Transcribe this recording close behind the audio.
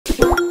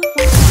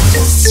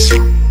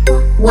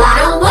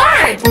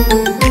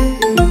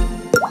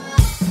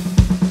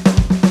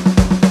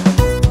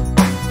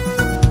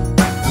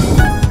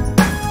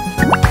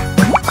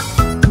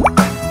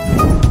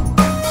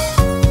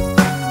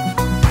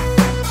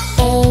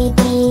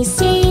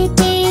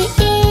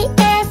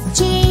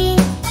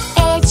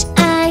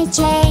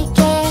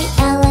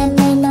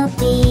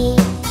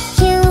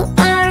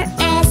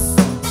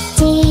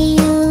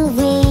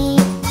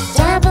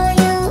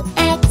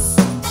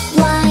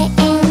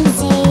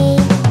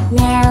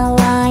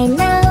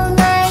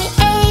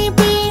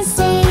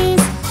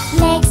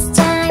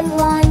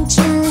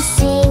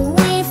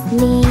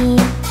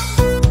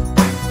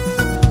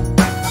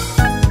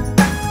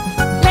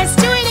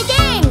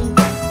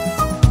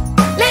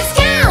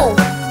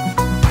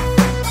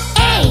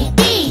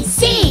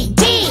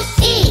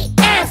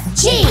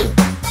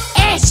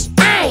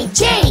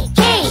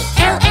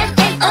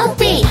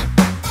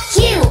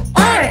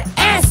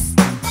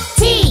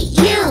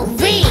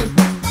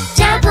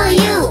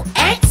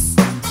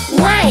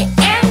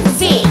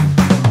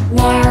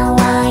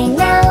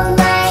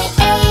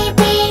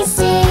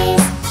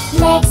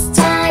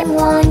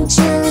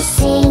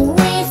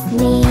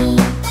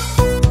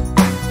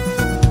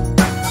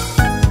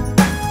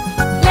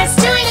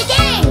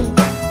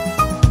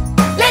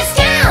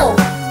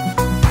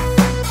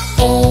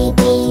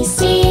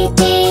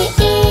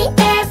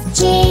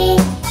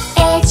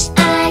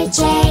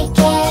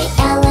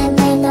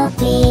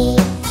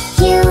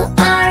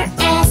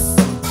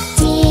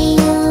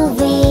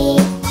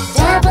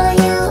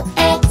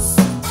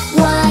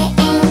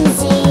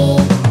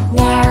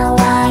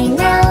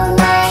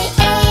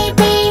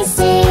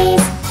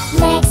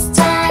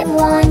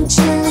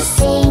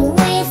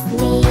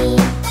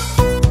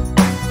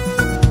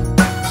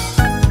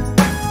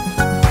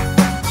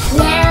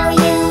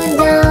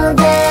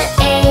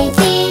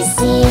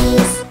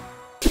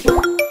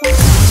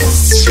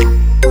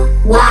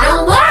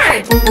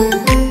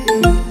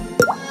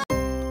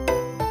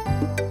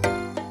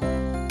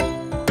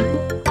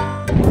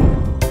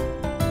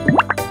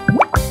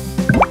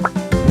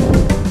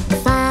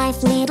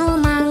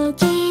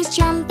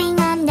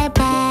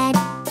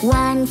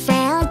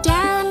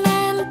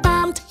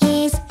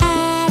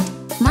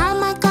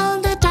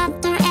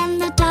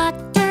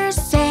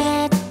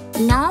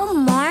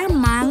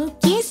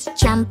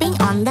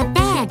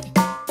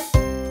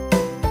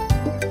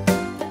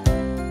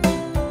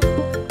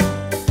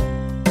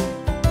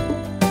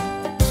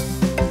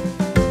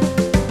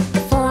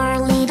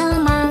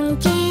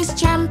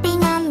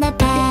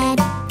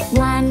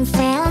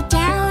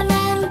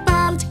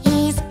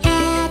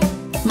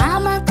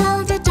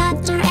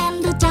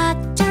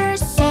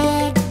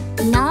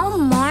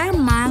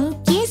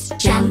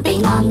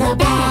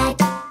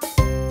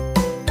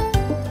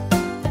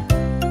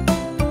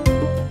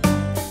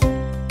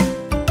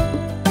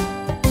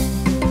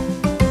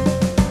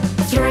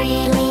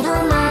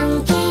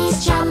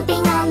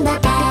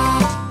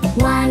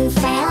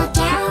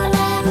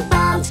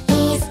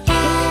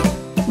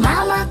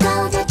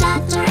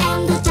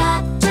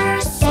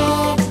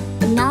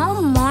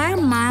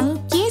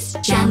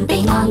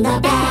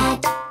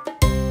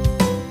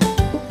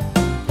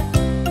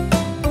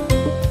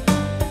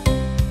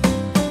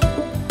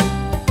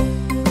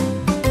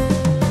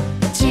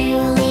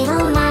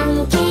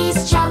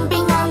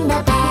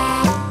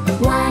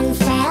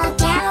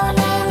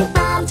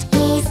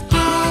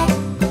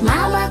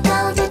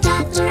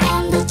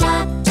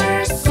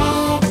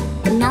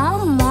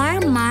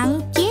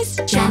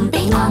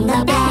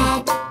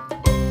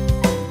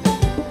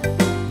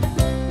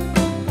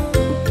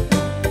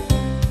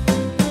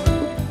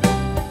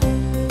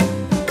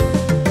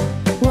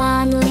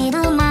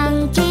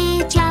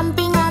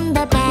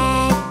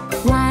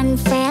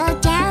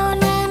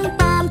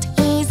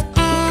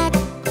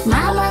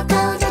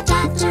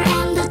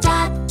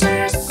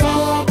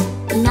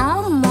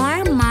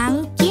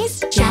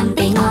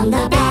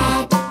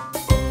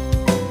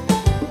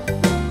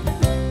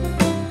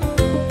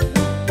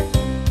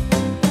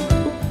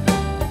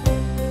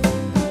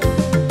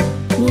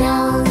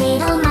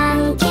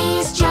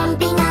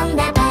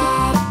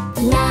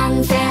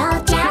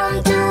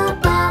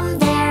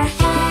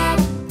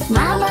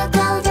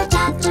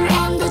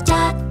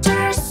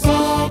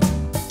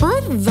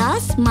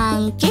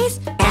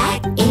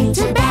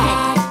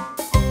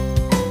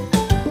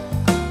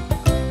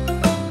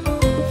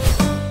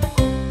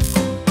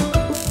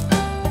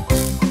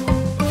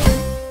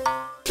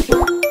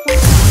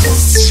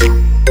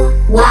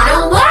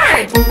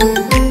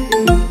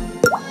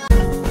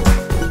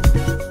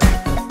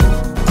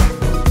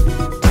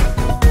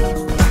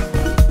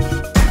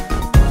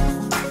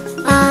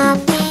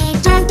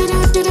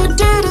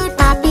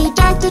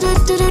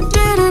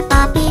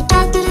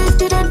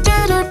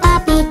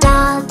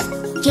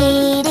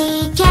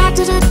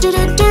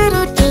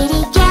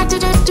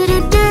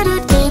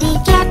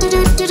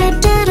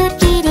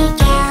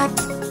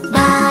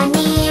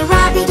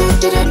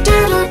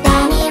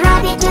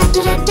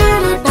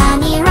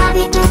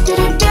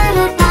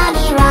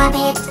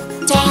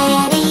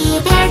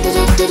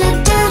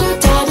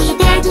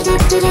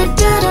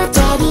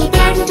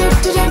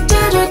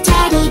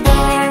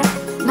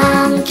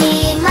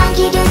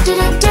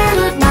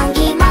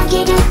Monkey, monkey,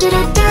 monkey,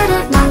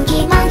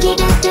 monkey,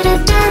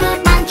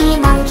 monkey,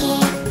 monkey.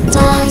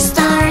 Toy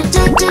Star,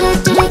 Toy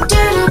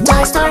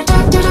Star,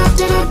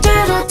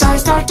 Toy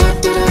Star,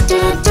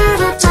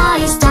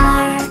 Toy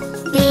Star.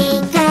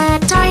 Pick a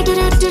toy, pick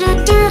a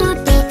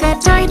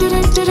toy,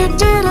 pick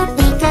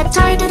a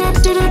toy,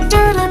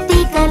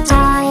 pick a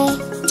toy.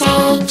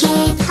 Take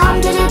it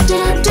home, take it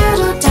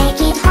home,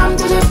 take it home,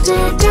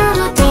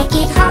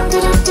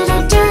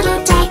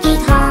 take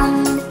it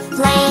home.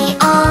 Play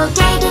all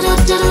day,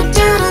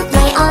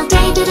 play all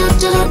day,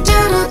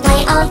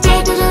 play all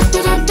day,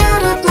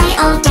 play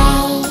all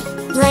day,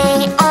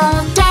 play all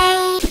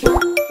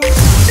day.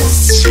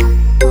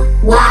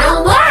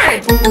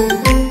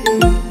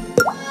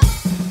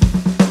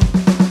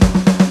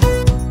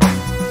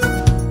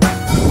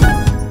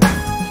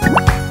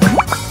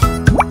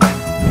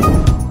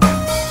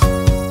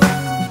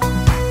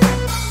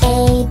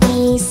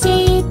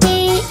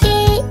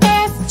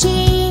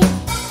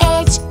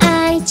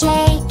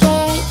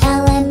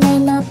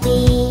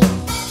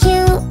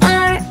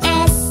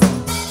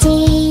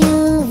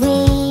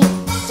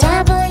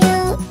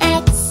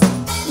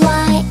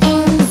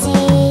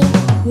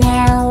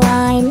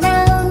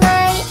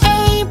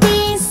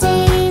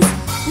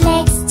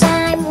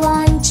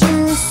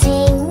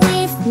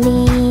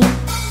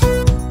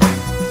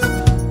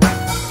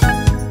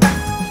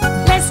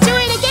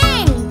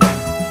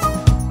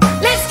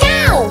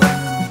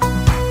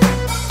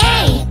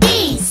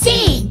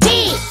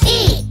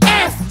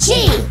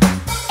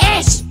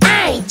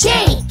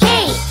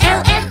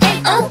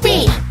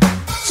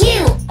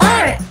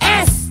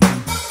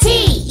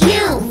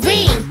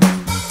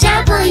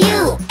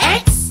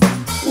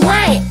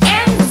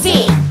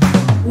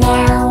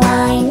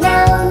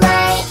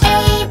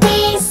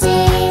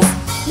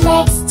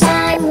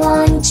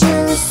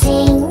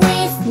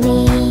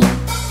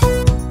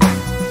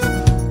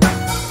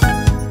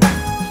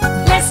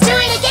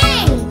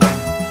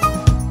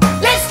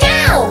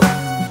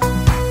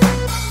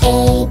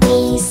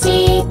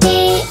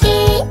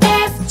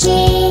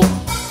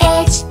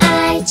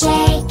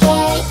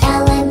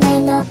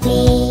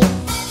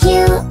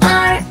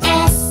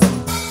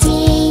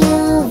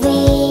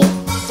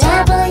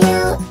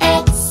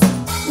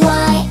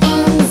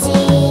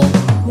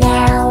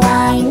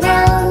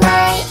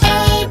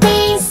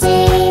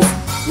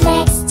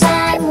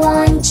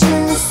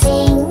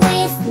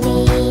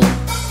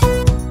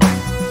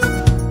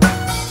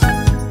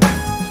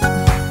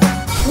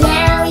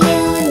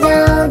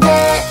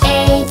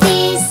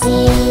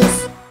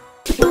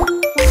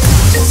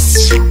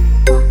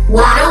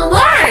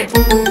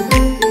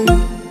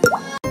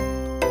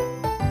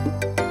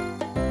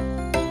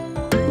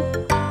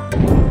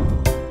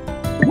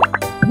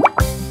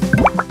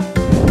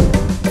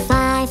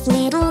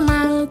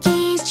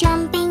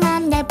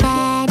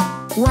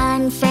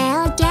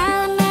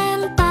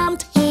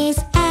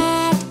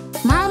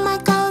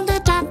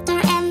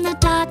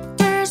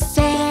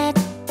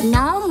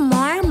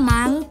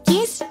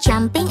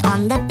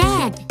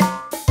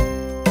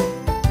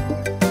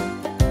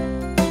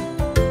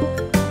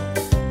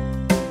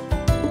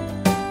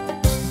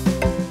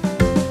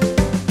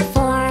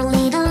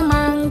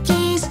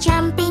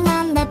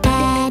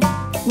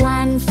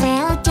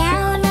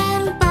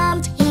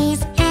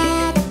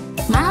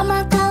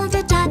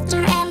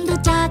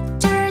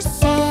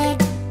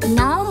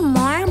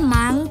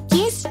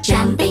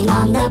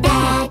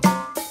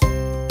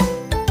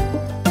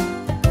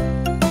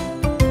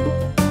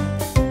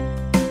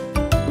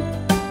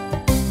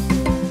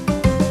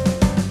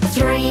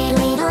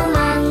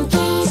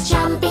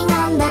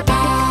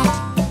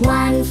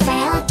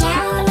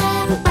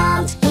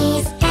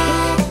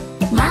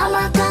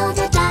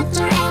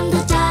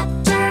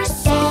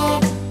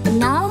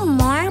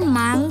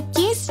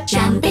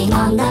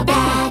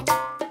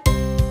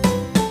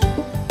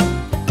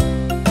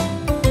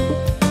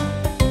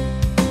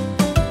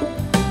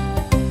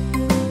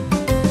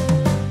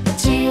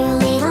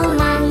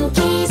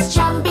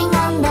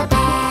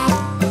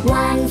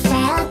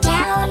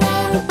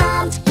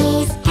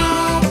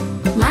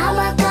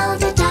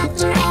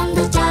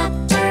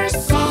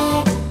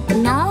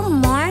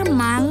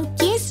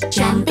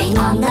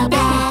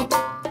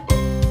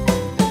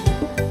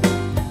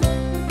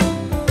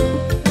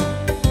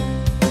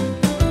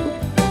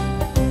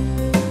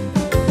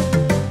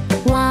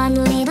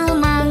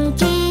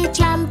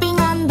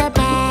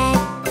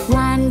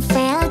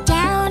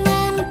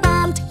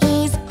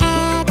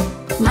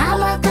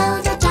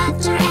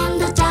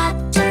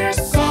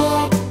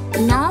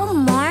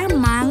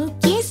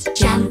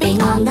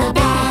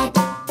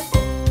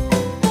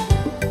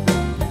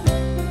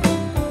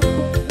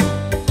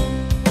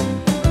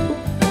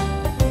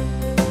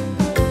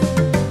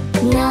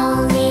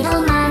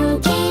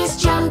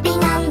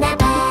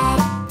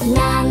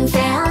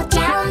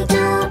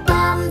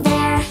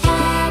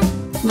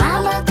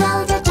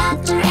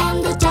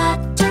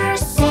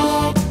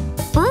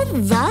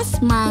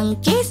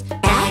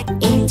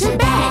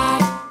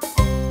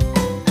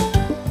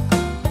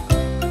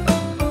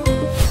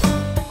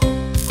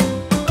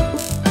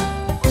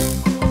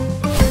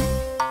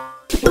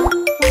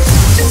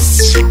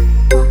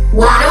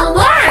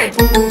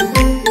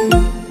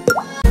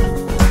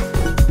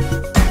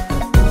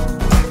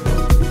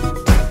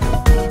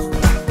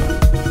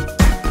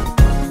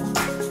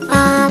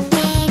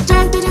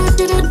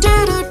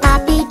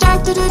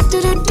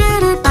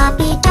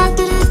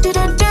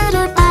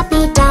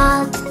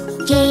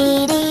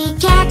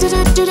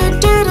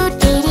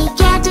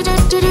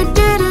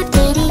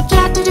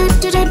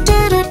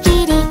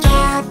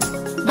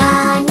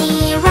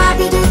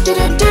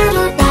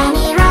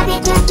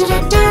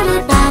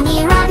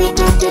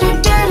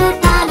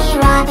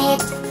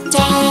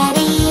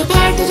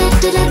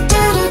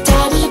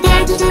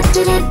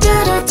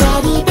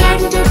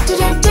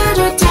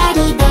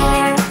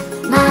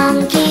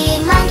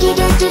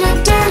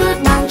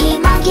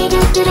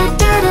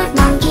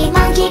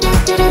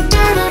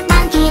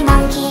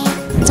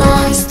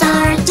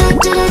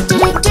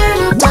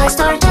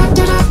 star,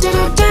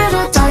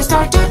 toy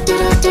star, toy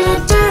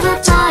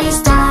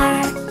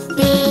star.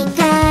 Pick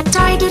a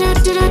toy, pick a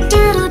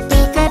toy,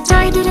 pick a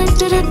toy,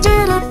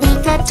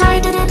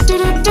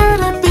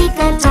 pick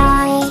a toy.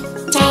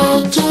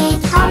 Take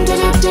it home,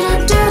 take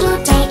it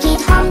home, take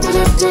it home,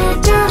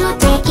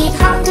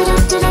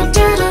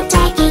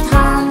 take it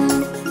home.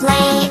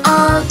 Play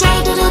all day,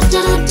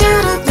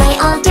 play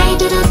all day,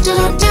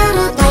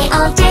 play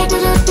all day,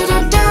 play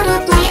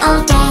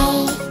all day,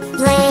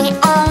 play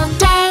all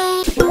day.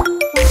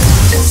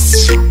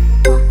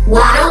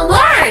 What a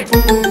word!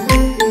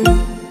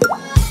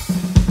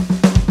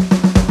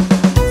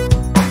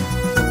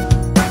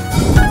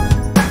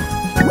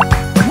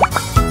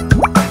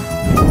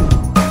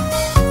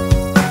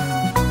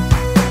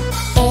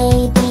 A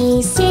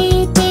B C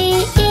D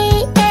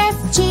E F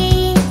G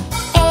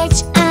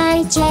H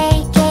I J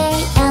K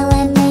L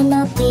M N O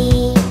P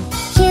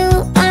Q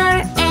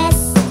R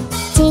S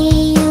T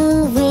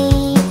U V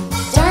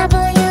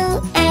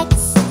W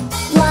X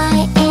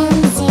Y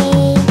and Z.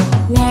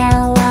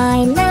 Now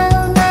I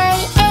know my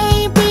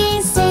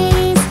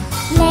ABCs.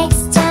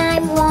 Next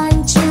time,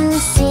 won't you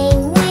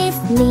sing with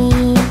me?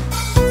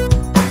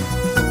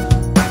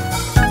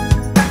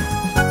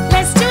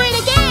 Let's do it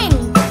again.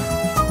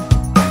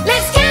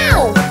 Let's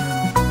go!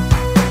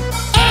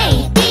 A,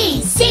 B,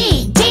 C,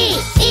 D,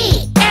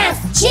 E, F,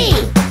 G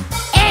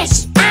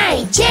H,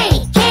 I, J,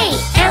 K,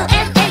 L,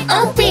 M, N,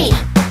 O, P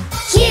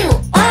Q,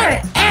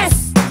 R,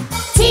 S,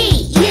 T,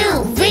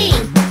 U, V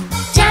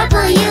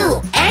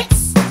W,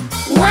 X,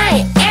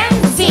 Y,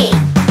 and Z.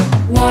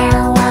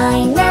 Now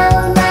I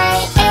know my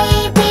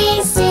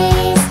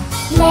ABCs.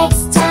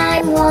 Next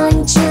time,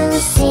 won't you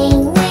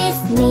sing with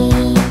me?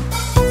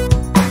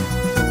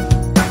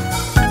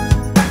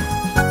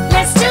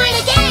 Let's do it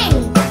again.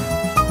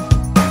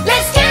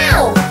 Let's go.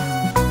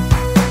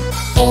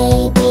 A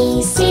B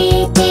C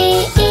D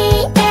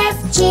E F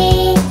G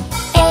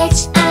H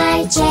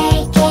I J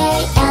K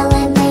L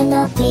M N O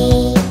P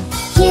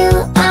Q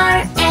R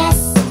S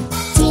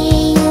T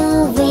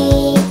U V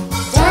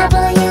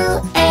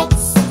W X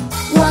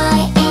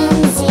Y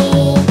and Z.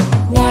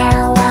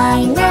 Now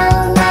I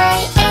know my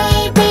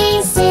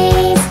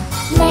ABCs.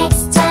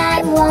 Next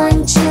time,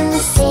 won't you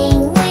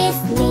sing with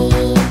me?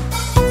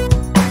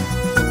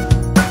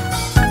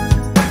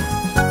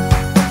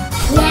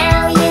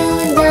 Now you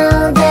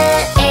know the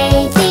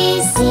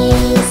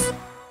ABCs.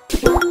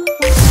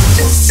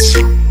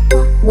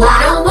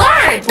 What a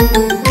word!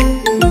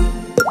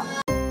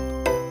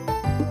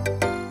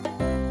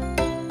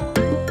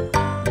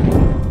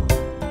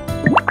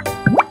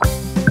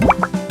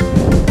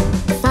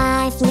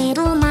 Five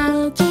little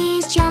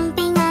monkeys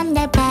jumping on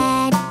the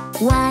bed.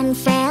 One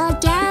fell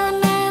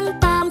down and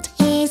bumped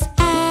his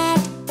head.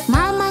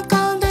 Mama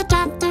called the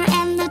doctor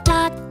and the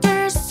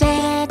doctor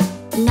said,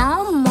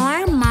 no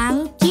more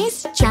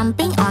monkeys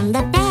jumping on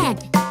the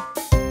bed.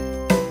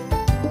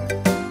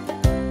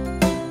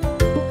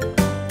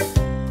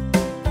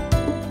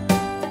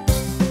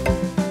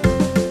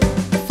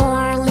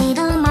 Four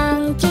little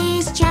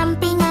monkeys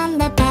jumping on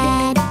the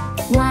bed.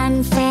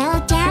 One fell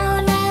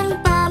down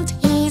and bumped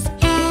his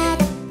head.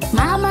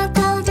 Mama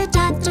called the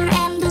doctor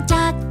and the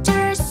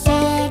doctor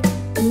said,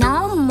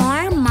 no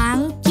more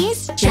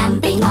monkeys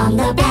jumping on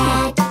the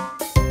bed.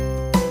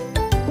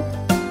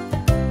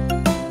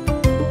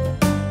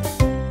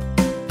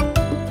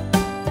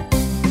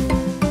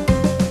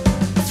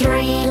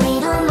 Three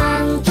little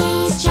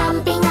monkeys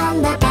jumping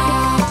on the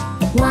bed.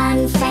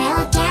 One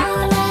fell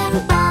down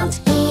and bumped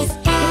his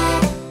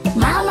head.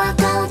 Mama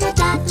called the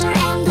doctor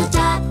and the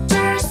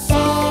doctor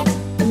said,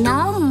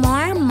 no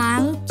more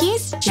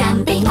monkeys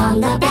jumping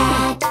on the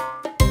bed.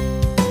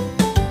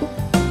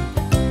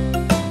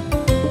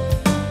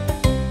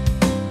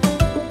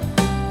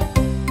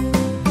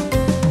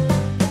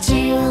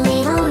 Two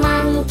little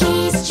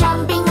monkeys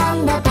jumping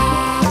on the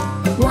bed.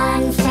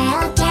 One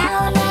fell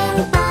down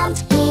and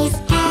bumped his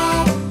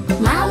head.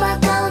 Mama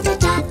called the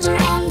doctor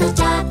and the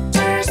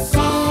doctor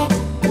said,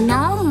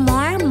 no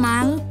more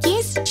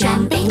monkeys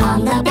jumping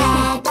on the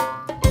bed.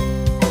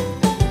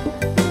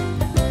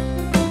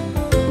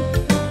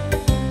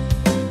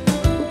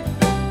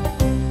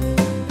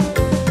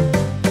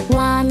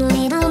 One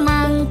little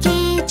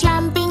monkey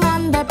jumping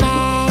on the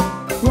bed.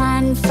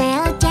 One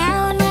fell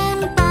down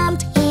and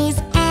bumped his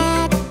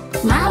head.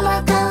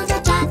 Mama called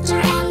the doctor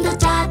and the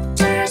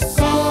doctor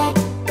said,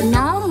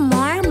 no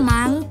more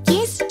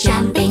monkeys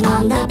jumping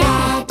on the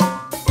bed.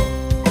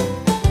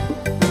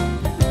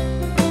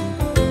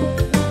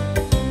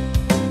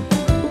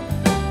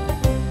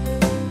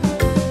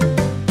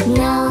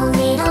 No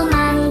little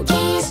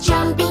monkeys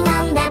jumping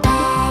on the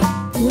bed.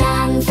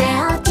 None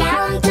fell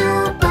down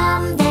to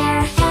bump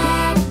their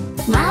head.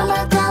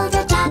 Mama called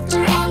the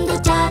doctor and the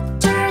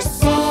doctor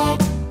said,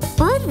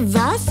 put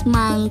those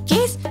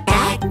monkeys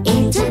back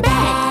into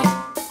bed.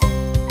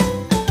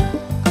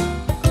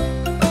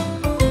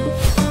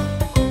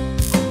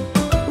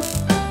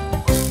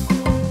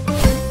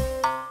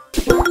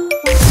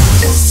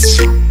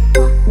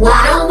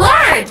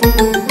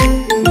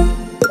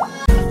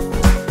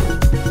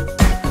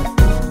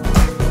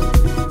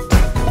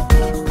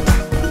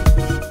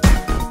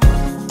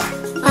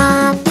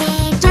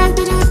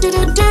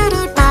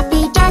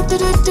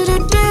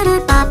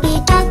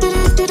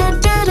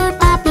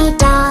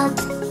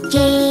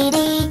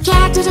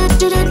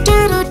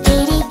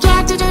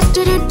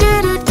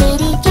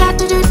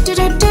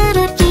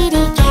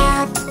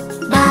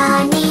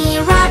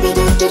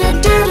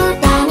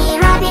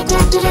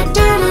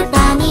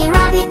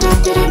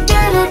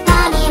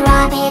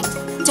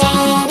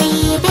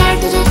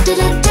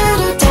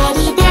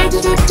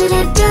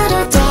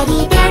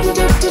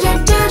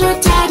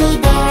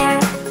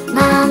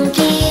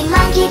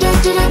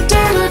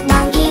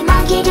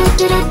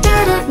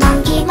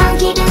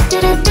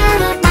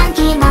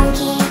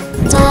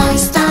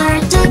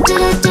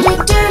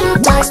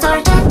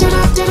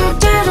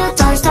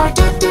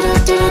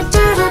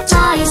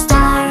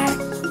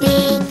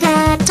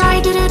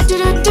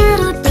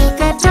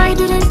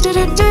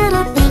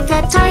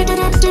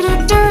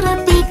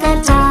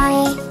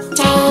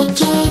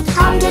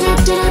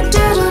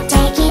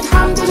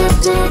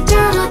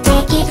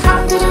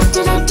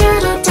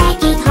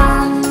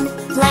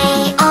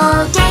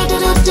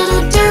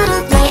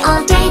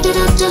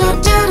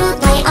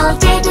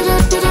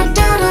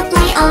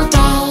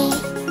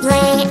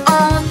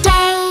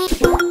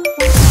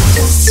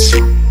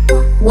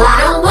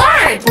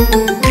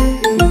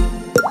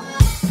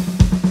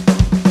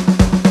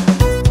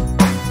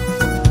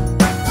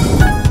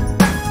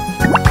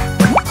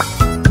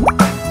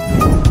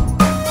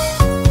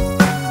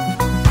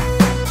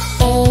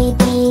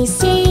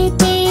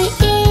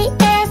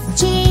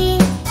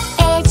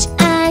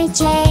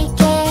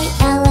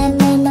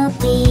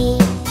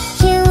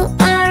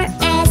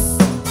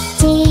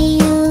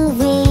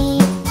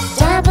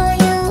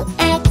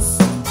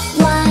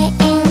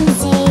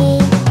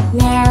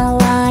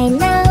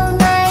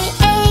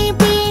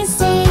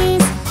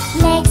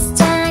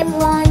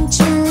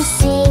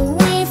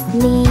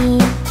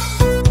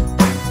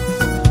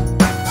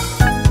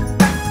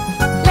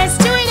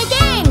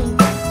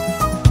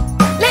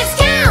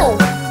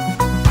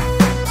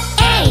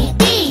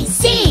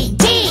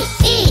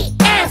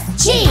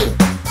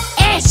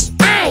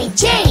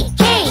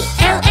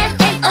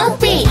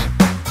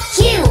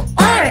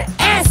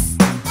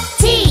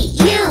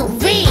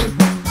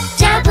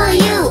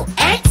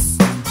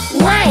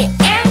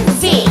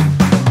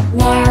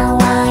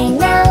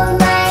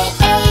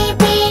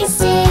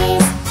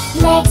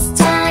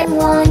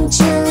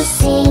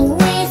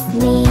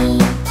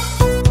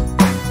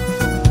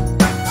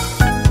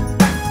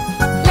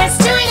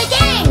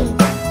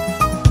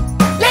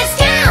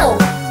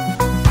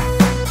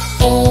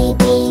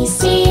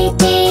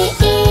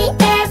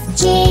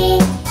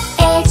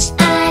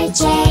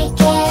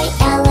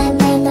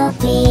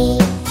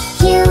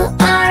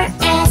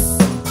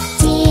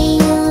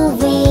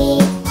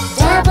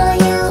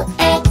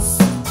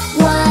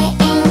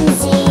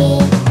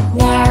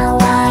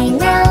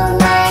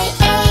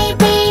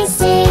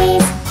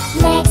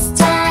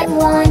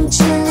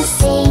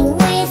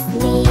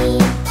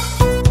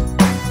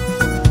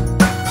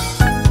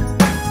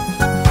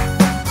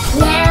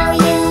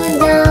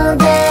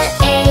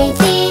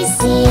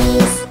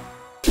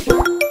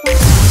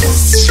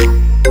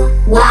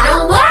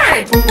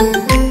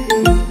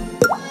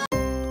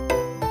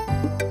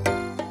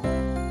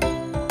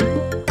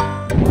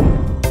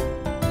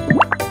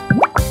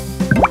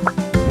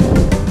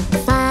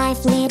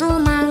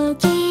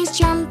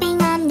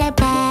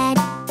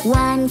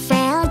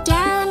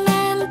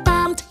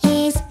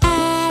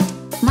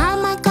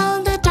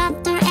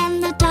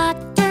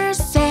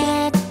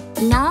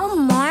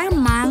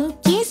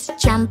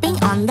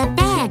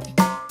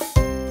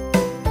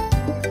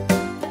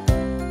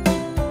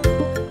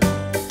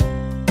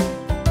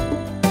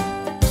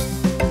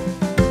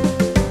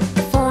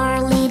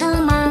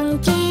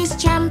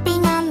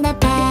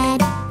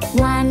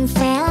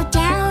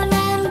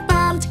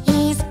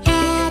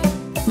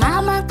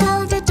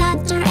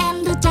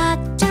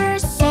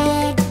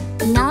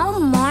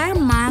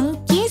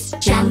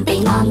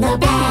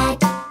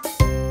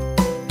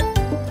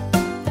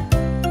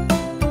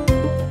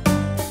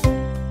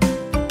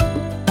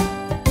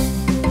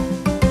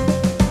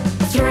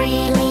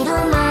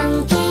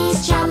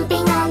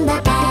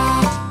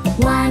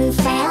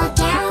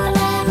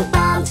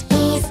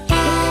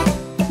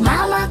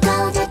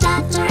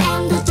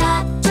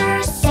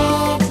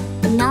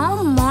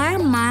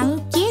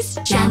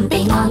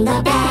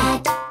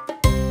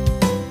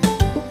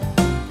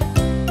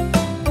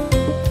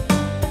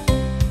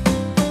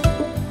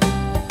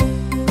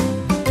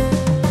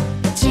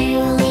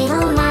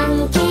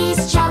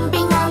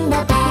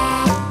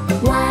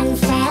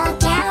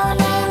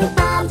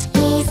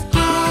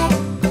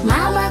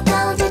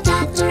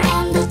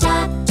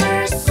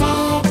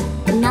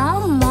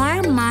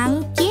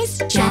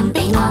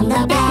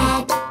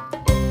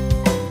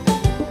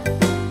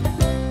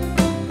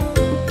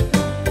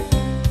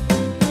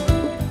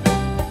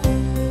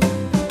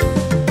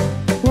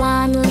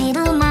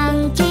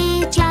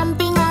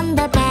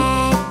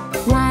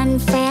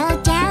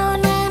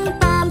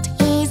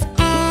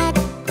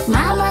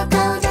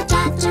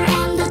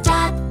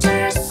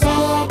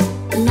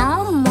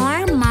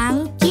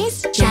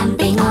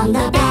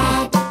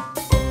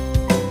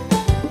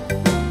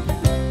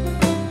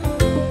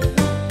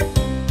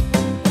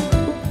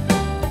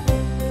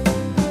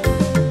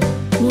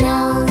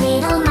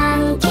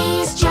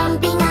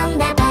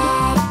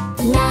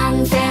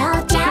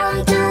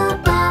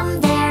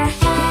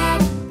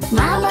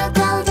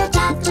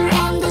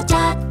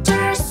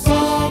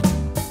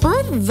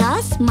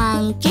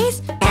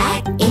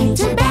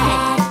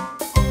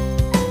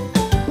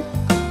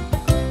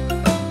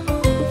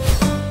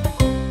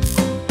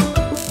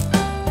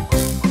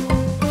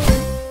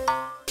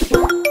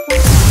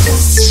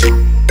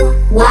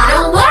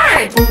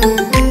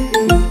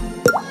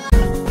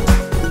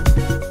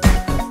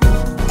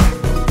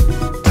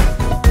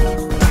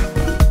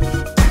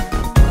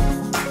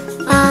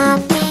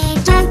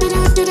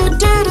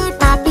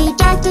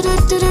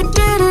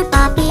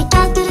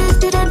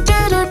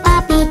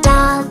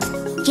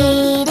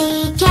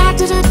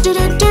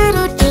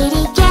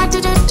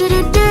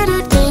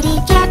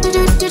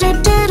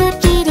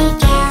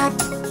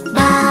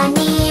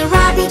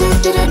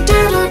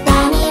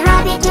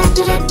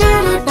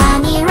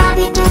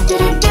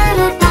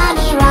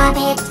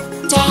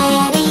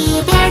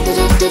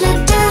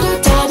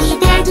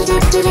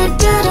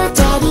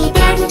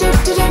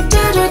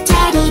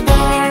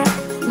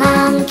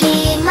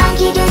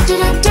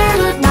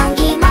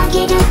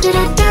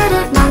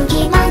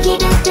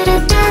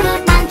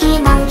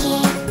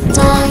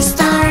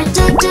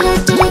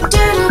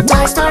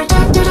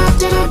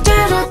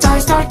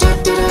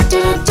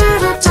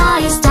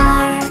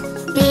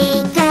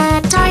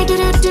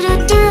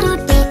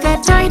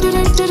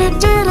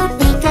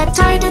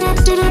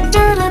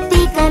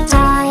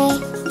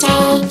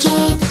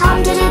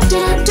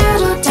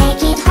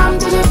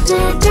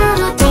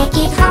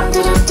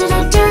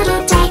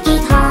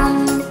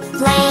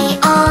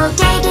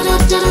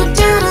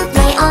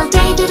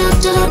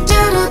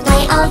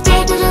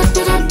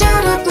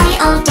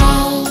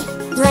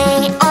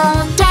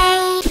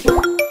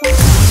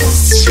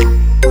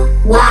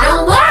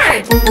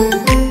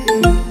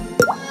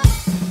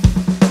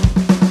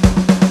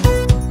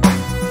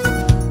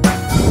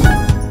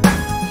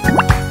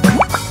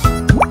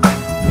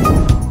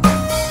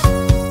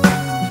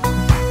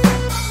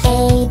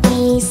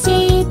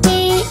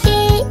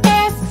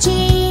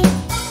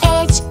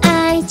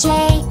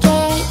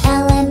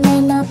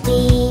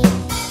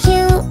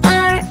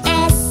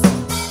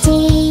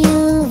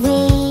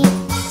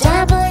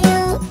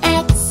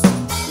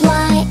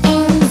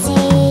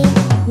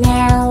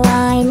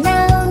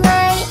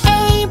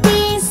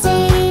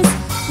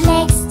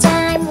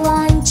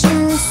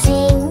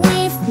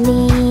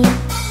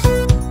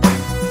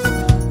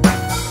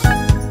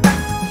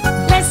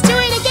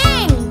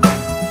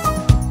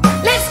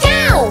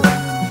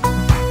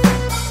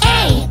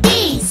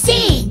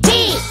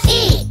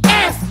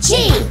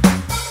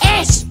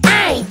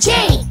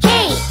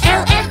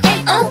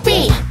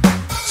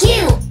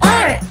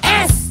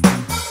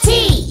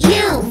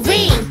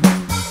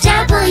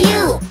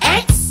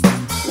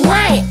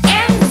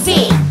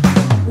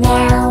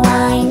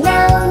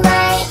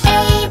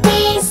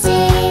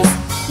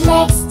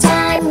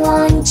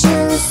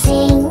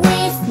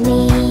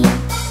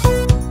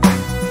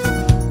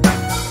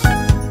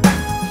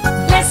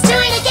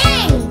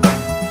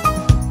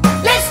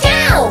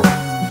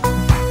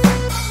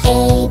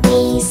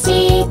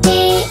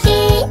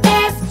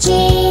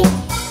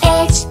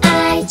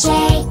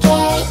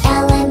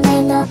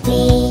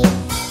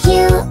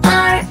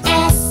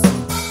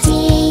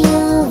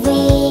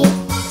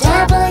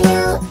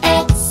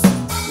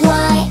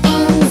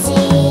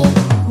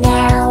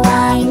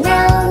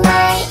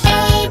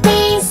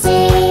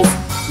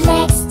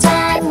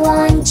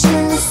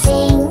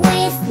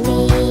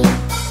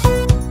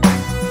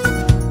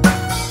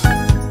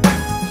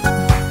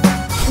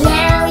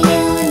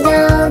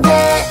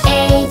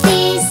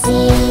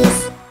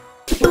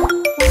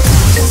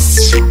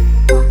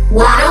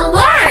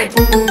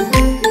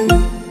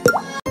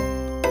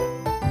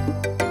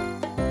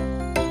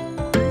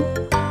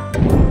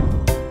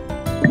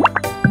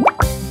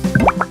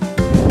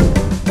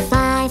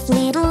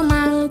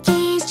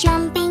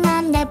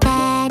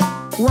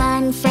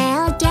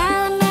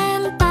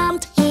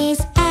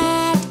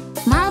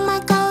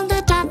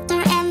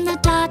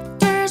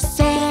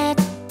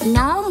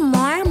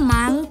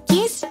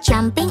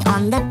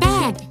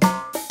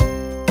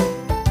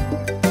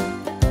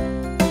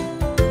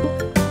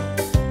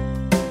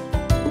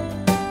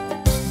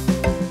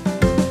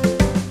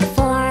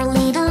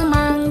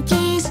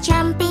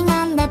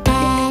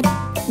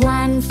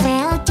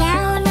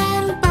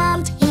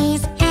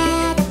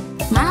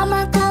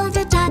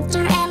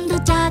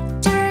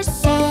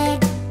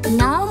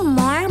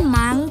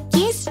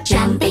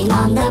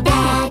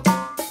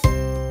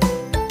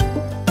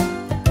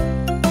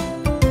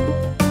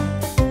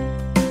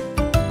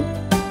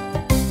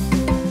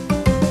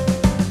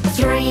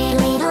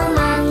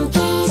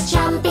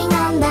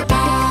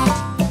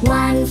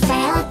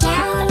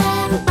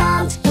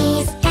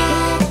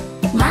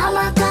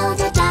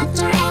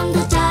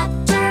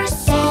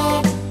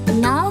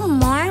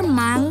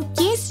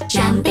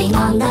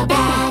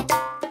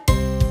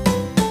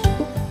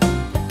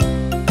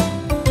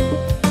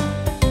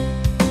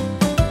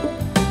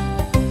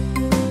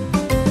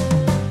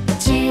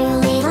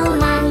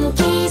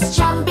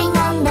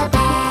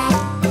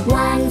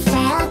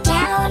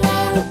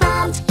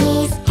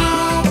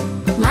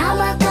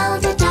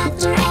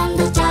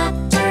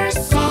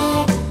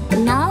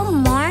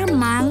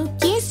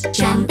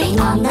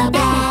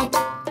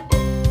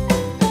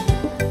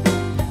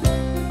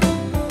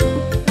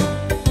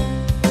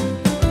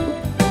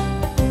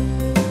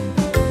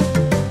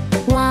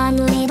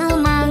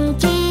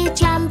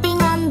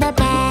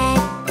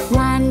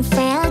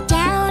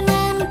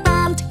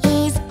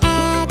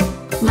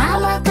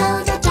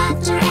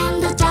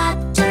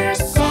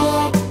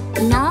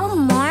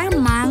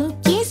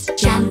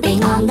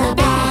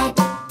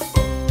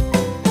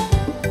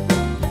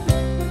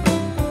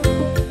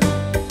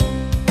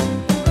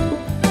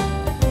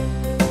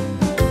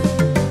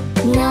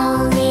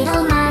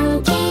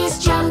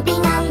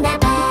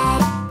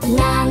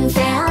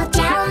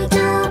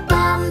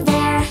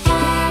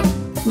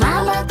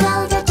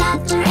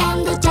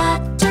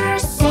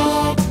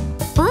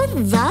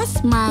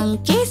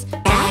 monkeys,